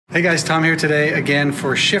Hey guys, Tom here today again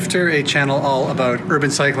for Shifter, a channel all about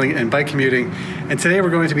urban cycling and bike commuting. And today we're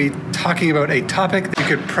going to be talking about a topic that you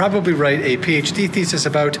could probably write a PhD thesis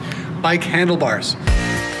about: bike handlebars.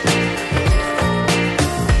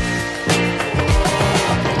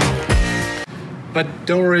 But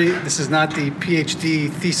don't worry, this is not the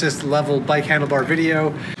PhD thesis level bike handlebar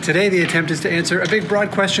video. Today the attempt is to answer a big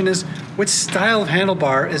broad question: is which style of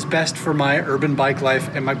handlebar is best for my urban bike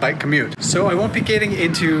life and my bike commute? So I won't be getting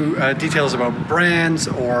into details about brands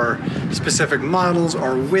or specific models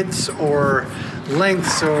or widths or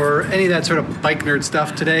lengths or any of that sort of bike nerd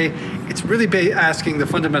stuff today. It's really asking the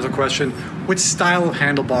fundamental question: which style of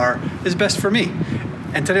handlebar is best for me?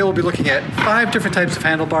 And today we'll be looking at 5 different types of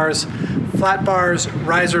handlebars: flat bars,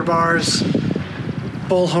 riser bars,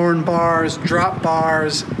 bullhorn bars, drop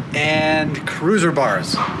bars, and cruiser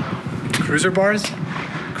bars. Cruiser bars?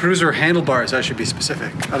 Cruiser handlebars, I should be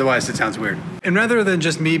specific. Otherwise it sounds weird. And rather than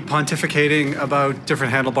just me pontificating about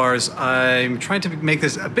different handlebars, I'm trying to make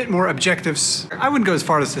this a bit more objective. I wouldn't go as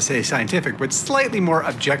far as to say scientific, but slightly more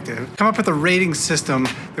objective. Come up with a rating system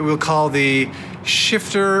that we'll call the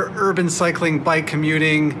Shifter Urban Cycling Bike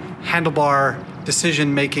Commuting Handlebar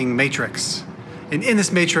Decision-Making Matrix. And in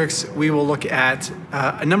this matrix, we will look at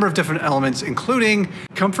a number of different elements, including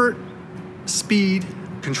comfort, speed,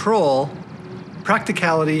 control,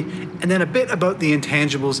 practicality, and then a bit about the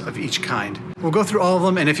intangibles of each kind. We'll go through all of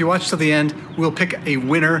them, and if you watch till the end, we'll pick a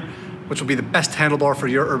winner, which will be the best handlebar for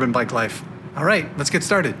your urban bike life. All right, let's get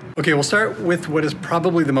started. Okay, we'll start with what is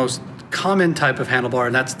probably the most common type of handlebar,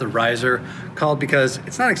 and that's the riser, called because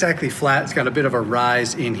it's not exactly flat. It's got a bit of a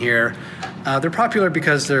rise in here. They're popular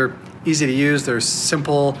because they're easy to use, they're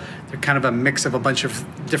simple, they're kind of a mix of a bunch of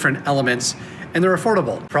different elements, and they're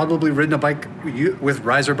affordable. Probably ridden a bike with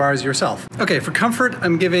riser bars yourself. Okay, for comfort,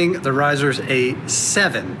 I'm giving the risers a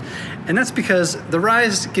 7. And that's because the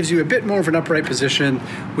rise gives you a bit more of an upright position,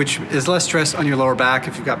 which is less stress on your lower back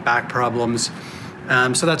if you've got back problems.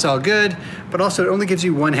 So that's all good, but also it only gives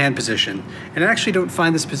you one hand position. And I actually don't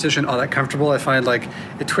find this position all that comfortable. I find like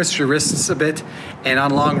it twists your wrists a bit, and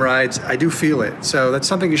on long rides, I do feel it. So that's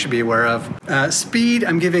something you should be aware of. Speed,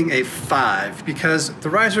 I'm giving a 5 because the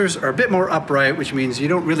risers are a bit more upright, which means you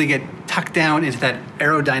don't really get tucked down into that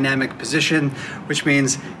aerodynamic position, which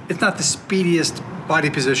means it's not the speediest body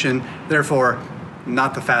position, therefore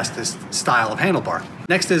not the fastest style of handlebar.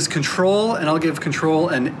 Next is control, and I'll give control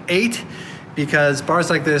an 8. Because bars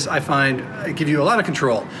like this, I find, give you a lot of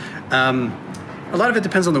control. A lot of it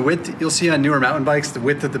depends on the width. You'll see on newer mountain bikes, the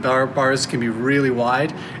width of the bars can be really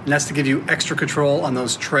wide, and that's to give you extra control on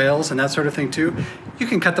those trails and that sort of thing too. You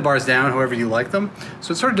can cut the bars down however you like them.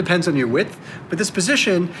 So it sort of depends on your width, but this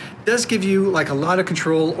position does give you like a lot of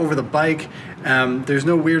control over the bike. There's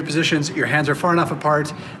no weird positions. Your hands are far enough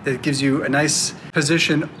apart that it gives you a nice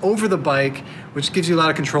position over the bike, which gives you a lot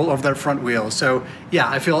of control over that front wheel. So yeah,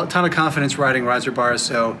 I feel a ton of confidence riding riser bars,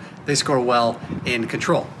 so they score well in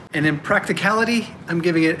control. And in practicality, I'm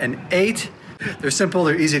giving it an 8. They're simple,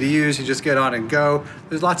 they're easy to use, you just get on and go.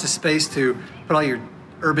 There's lots of space to put all your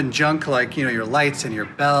urban junk, like your lights and your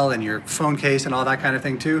bell and your phone case and all that kind of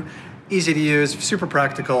thing too. Easy to use, super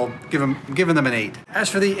practical, giving them an 8. As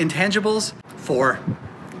for the intangibles, 4.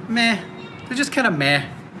 Meh, they're just kind of meh.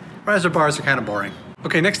 Riser bars are kind of boring.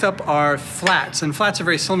 Okay, next up are flats, and flats are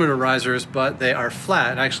very similar to risers, but they are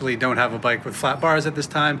flat. I actually don't have a bike with flat bars at this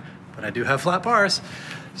time, but I do have flat bars.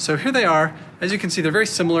 So here they are. As you can see, they're very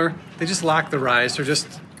similar. They just lack the rise. They're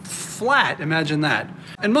just flat, imagine that.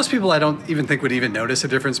 And most people I don't even think would even notice a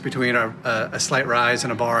difference between a slight rise in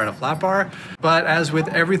a bar and a flat bar. But as with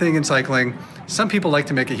everything in cycling, some people like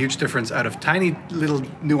to make a huge difference out of tiny little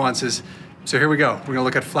nuances. So here we go. We're gonna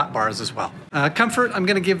look at flat bars as well. Comfort, I'm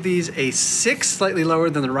gonna give these a 6, slightly lower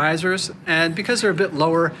than the risers. And because they're a bit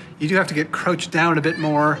lower, you do have to get crouched down a bit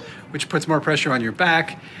more, which puts more pressure on your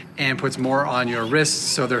back and puts more on your wrists.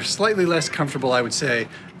 So they're slightly less comfortable, I would say,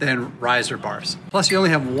 than riser bars. Plus you only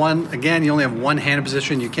have one hand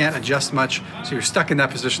position. You can't adjust much, so you're stuck in that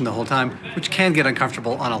position the whole time, which can get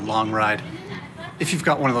uncomfortable on a long ride. If you've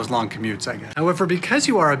got one of those long commutes, I guess. However, because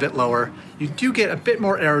you are a bit lower, you do get a bit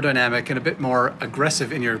more aerodynamic and a bit more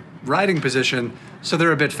aggressive in your riding position, so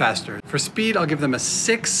they're a bit faster. For speed, I'll give them a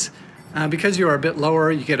 6. Because you are a bit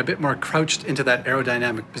lower, you get a bit more crouched into that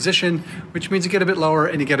aerodynamic position, which means you get a bit lower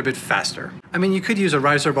and you get a bit faster. I mean, you could use a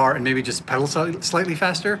riser bar and maybe just pedal slightly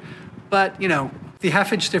faster, but the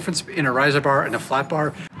half-inch difference in a riser bar and a flat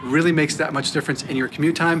bar really makes that much difference in your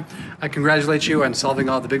commute time. I congratulate you on solving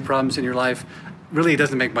all the big problems in your life. Really, it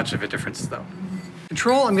doesn't make much of a difference though.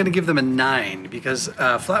 Control, I'm gonna give them a 9 because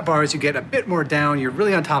flat bars, you get a bit more down, you're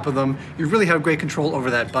really on top of them, you really have great control over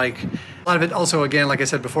that bike. A lot of it also, again, like I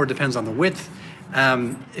said before, depends on the width.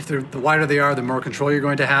 If the wider they are, the more control you're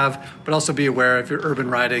going to have, but also be aware if you're urban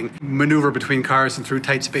riding, maneuver between cars and through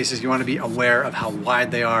tight spaces, you wanna be aware of how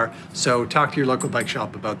wide they are. So talk to your local bike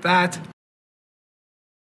shop about that.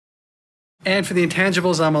 And for the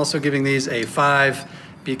intangibles, I'm also giving these a 5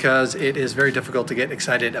 because it is very difficult to get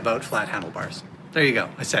excited about flat handlebars. There you go,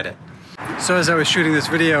 I said it. So as I was shooting this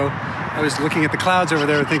video, I was looking at the clouds over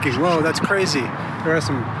there and thinking, whoa, that's crazy. There are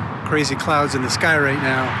some crazy clouds in the sky right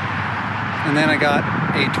now. And then I got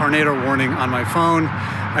a tornado warning on my phone,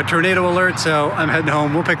 a tornado alert, so I'm heading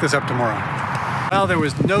home. We'll pick this up tomorrow. Well, there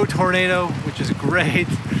was no tornado, which is great.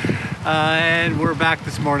 And we're back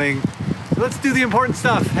this morning. Let's do the important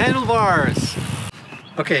stuff, handlebars.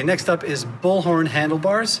 Okay, next up is Bullhorn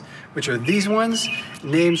handlebars, which are these ones,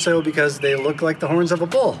 named so because they look like the horns of a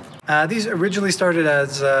bull. These originally started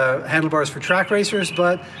as handlebars for track racers,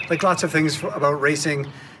 but like lots of things about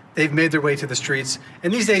racing, they've made their way to the streets.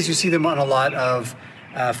 And these days you see them on a lot of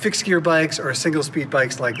fixed gear bikes or single speed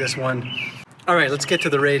bikes like this one. All right, let's get to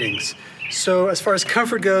the ratings. So as far as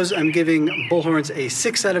comfort goes, I'm giving Bullhorns a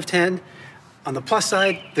 6 out of 10. On the plus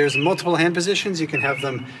side, there's multiple hand positions. You can have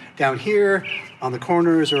them down here, on the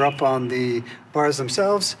corners, or up on the bars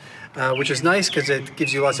themselves, which is nice because it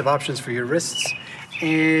gives you lots of options for your wrists.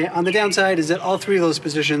 And on the downside is that all three of those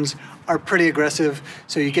positions are pretty aggressive.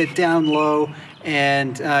 So you get down low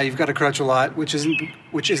and you've got to crouch a lot, which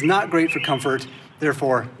is not great for comfort,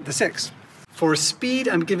 therefore the 6. For speed,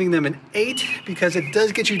 I'm giving them an 8 because it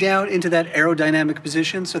does get you down into that aerodynamic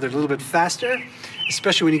position, so they're a little bit faster,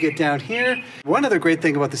 especially when you get down here. One other great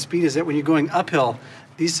thing about the speed is that when you're going uphill,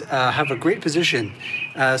 these have a great position.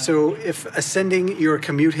 So if ascending your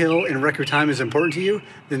commute hill in record time is important to you,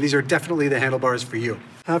 then these are definitely the handlebars for you.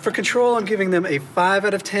 For control, I'm giving them a 5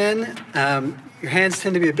 out of 10. Your hands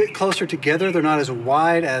tend to be a bit closer together. They're not as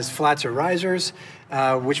wide as flats or risers,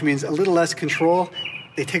 which means a little less control.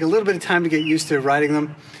 They take a little bit of time to get used to riding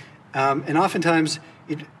them. And oftentimes,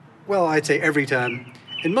 well, I'd say every time,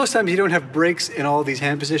 and most times you don't have brakes in all these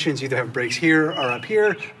hand positions. You either have brakes here or up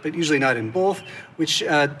here, but usually not in both, which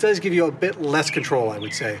does give you a bit less control, I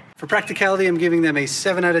would say. For practicality, I'm giving them a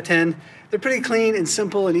 7 out of 10. They're pretty clean and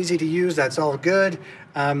simple and easy to use. That's all good.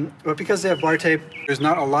 But because they have bar tape, there's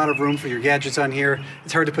not a lot of room for your gadgets on here.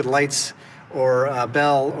 It's hard to put lights or a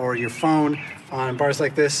bell or your phone on bars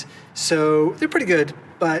like this. So they're pretty good,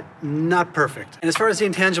 but not perfect. And as far as the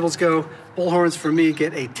intangibles go, Bullhorns for me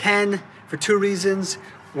get a 10 for 2 reasons.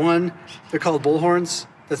 1, they're called Bullhorns.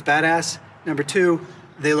 That's badass. Number 2,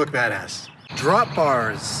 they look badass. Drop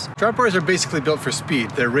bars. Drop bars are basically built for speed.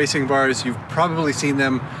 They're racing bars. You've probably seen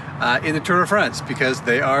them in the Tour de France because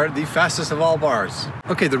they are the fastest of all bars.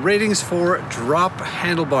 Okay, the ratings for drop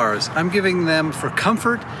handlebars. I'm giving them for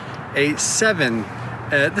comfort a 7.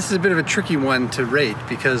 This is a bit of a tricky one to rate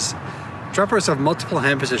because drop bars have multiple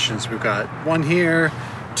hand positions. We've got 1 here,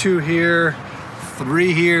 2 here,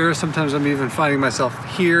 3 here. Sometimes I'm even finding myself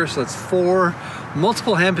here, so that's 4.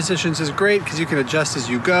 Multiple hand positions is great because you can adjust as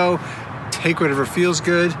you go, take whatever feels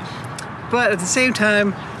good. But at the same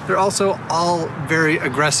time, they're also all very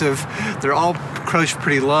aggressive. They're all crouched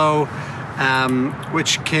pretty low,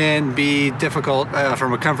 which can be difficult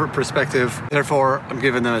from a comfort perspective. Therefore, I'm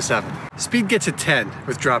giving them a 7. Speed gets a 10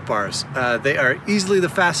 with drop bars. They are easily the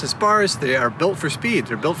fastest bars. They are built for speed.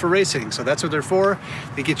 They're built for racing, so that's what they're for.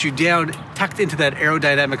 They get you down, tucked into that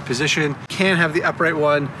aerodynamic position. Can have the upright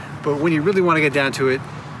one, but when you really want to get down to it,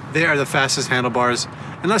 they are the fastest handlebars.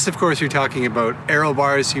 Unless, of course, you're talking about aero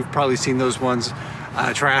bars. You've probably seen those ones.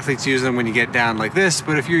 Triathletes use them when you get down like this,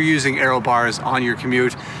 but if you're using aero bars on your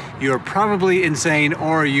commute, you're probably insane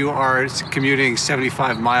or you are commuting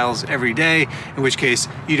 75 miles every day, in which case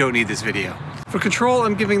you don't need this video. For control,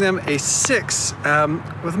 I'm giving them a 6.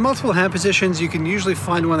 With multiple hand positions, you can usually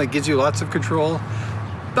find one that gives you lots of control,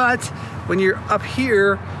 but when you're up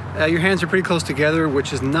here, your hands are pretty close together,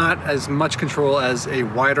 which is not as much control as a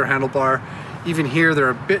wider handlebar. Even here,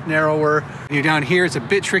 they're a bit narrower. When you're down here, it's a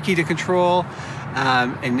bit tricky to control,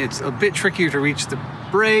 and it's a bit trickier to reach the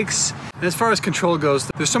brakes. And as far as control goes,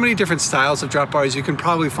 there's so many different styles of drop bars, you can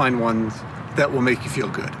probably find one that will make you feel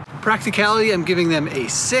good. Practicality, I'm giving them a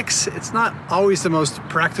 6. It's not always the most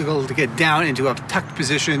practical to get down into a tucked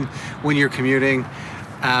position when you're commuting.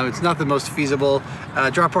 It's not the most feasible.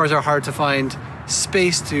 Drop bars are hard to find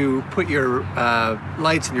space to put your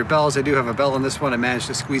lights and your bells. I do have a bell on this one. I managed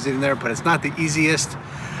to squeeze it in there, but it's not the easiest.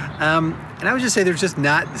 And I would just say they're just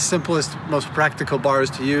not the simplest, most practical bars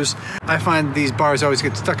to use. I find these bars always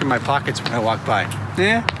get stuck in my pockets when I walk by.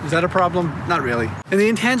 Is that a problem? Not really. And the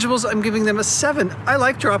intangibles, I'm giving them a 7. I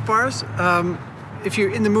like drop bars. If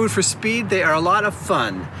you're in the mood for speed, they are a lot of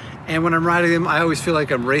fun. And when I'm riding them, I always feel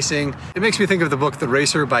like I'm racing. It makes me think of the book The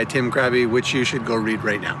Racer by Tim Krabbe, which you should go read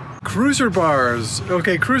right now. Cruiser bars.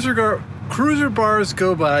 Okay, cruiser bars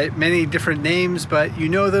go by many different names, but you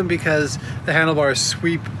know them because the handlebars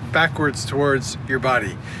sweep backwards towards your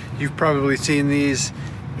body. You've probably seen these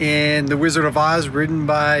in The Wizard of Oz, ridden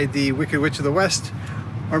by the Wicked Witch of the West,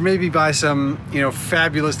 or maybe by some,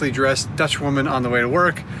 fabulously dressed Dutch woman on the way to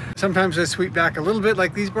work. Sometimes they sweep back a little bit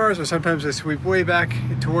like these bars, or sometimes they sweep way back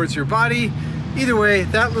towards your body. Either way,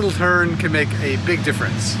 that little turn can make a big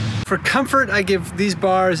difference. For comfort, I give these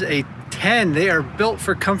bars a 10. They are built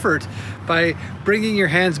for comfort. By bringing your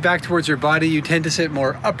hands back towards your body, you tend to sit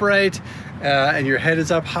more upright, and your head is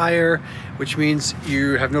up higher, which means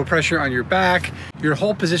you have no pressure on your back. Your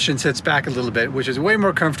whole position sits back a little bit, which is way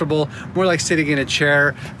more comfortable, more like sitting in a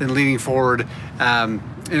chair than leaning forward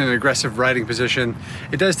in an aggressive riding position.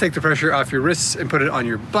 It does take the pressure off your wrists and put it on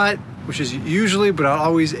your butt, which is usually, but not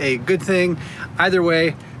always, a good thing. Either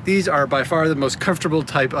way, these are by far the most comfortable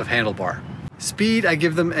type of handlebar. Speed, I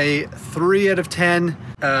give them a 3 out of 10.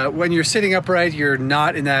 When you're sitting upright, you're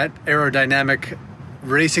not in that aerodynamic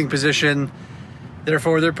racing position.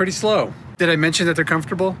 Therefore, they're pretty slow. Did I mention that they're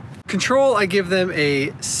comfortable? Control, I give them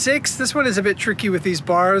a 6. This one is a bit tricky with these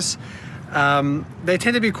bars. They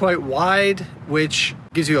tend to be quite wide, which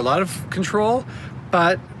gives you a lot of control,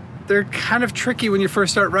 but they're kind of tricky when you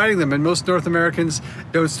first start riding them, and most North Americans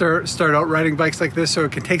don't start out riding bikes like this, so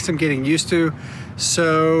it can take some getting used to.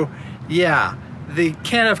 So yeah, they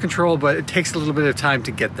can have control, but it takes a little bit of time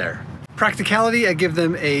to get there. Practicality, I give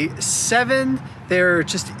them a 7. They're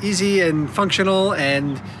just easy and functional,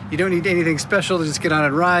 and you don't need anything special to just get on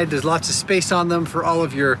and ride. There's lots of space on them for all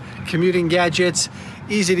of your commuting gadgets.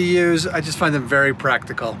 Easy to use. I just find them very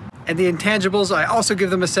practical. And the intangibles, I also give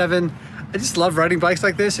them a 7. I just love riding bikes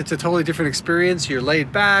like this. It's a totally different experience. You're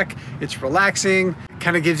laid back, it's relaxing,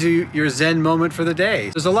 kind of gives you your zen moment for the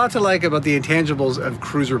day. There's a lot to like about the intangibles of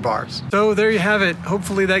cruiser bars. So there you have it.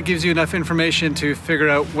 Hopefully that gives you enough information to figure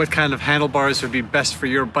out what kind of handlebars would be best for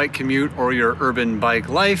your bike commute or your urban bike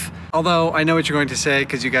life. Although I know what you're going to say,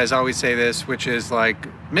 because you guys always say this, which is like,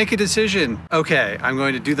 make a decision. Okay, I'm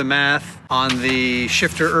going to do the math on the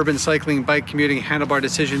Shifter Urban Cycling Bike Commuting Handlebar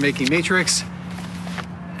Decision-Making Matrix.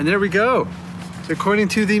 And there we go. So according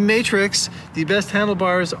to the matrix, the best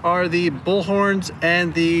handlebars are the Bullhorns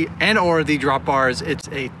and or the drop bars. It's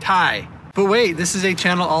a tie. But wait, this is a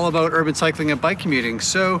channel all about urban cycling and bike commuting,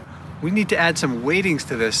 so we need to add some weightings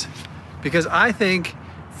to this, because I think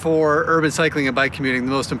for urban cycling and bike commuting,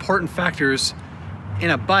 the most important factors in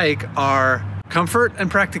a bike are comfort and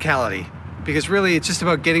practicality, because really it's just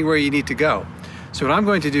about getting where you need to go. So what I'm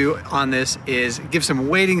going to do on this is give some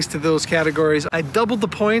weightings to those categories. I doubled the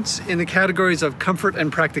points in the categories of comfort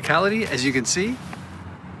and practicality, as you can see.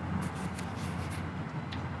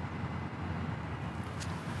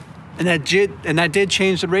 And that did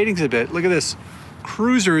change the ratings a bit. Look at this.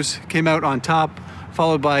 Cruisers came out on top,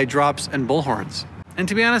 followed by drops and Bullhorns. And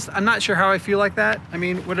to be honest, I'm not sure how I feel like that. I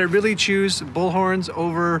mean, would I really choose Bullhorns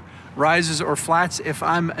over rises or flats if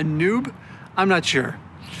I'm a noob? I'm not sure.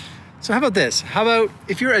 So how about this? How about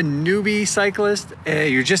if you're a newbie cyclist,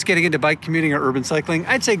 you're just getting into bike commuting or urban cycling,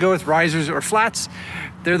 I'd say go with risers or flats.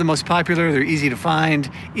 They're the most popular, they're easy to find,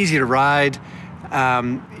 easy to ride.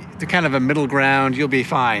 They're kind of a middle ground, you'll be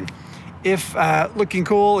fine. If looking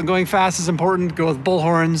cool and going fast is important, go with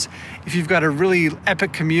Bullhorns. If you've got a really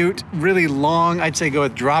epic commute, really long, I'd say go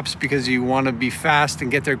with drops, because you want to be fast and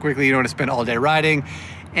get there quickly. You don't want to spend all day riding.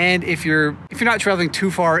 And if you're not traveling too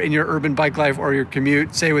far in your urban bike life or your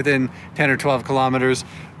commute, say within 10 or 12 kilometers,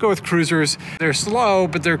 go with cruisers. They're slow,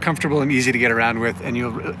 but they're comfortable and easy to get around with, and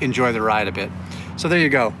you'll enjoy the ride a bit. So there you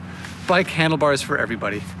go. Bike handlebars for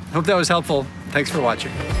everybody. Hope that was helpful. Thanks for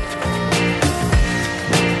watching.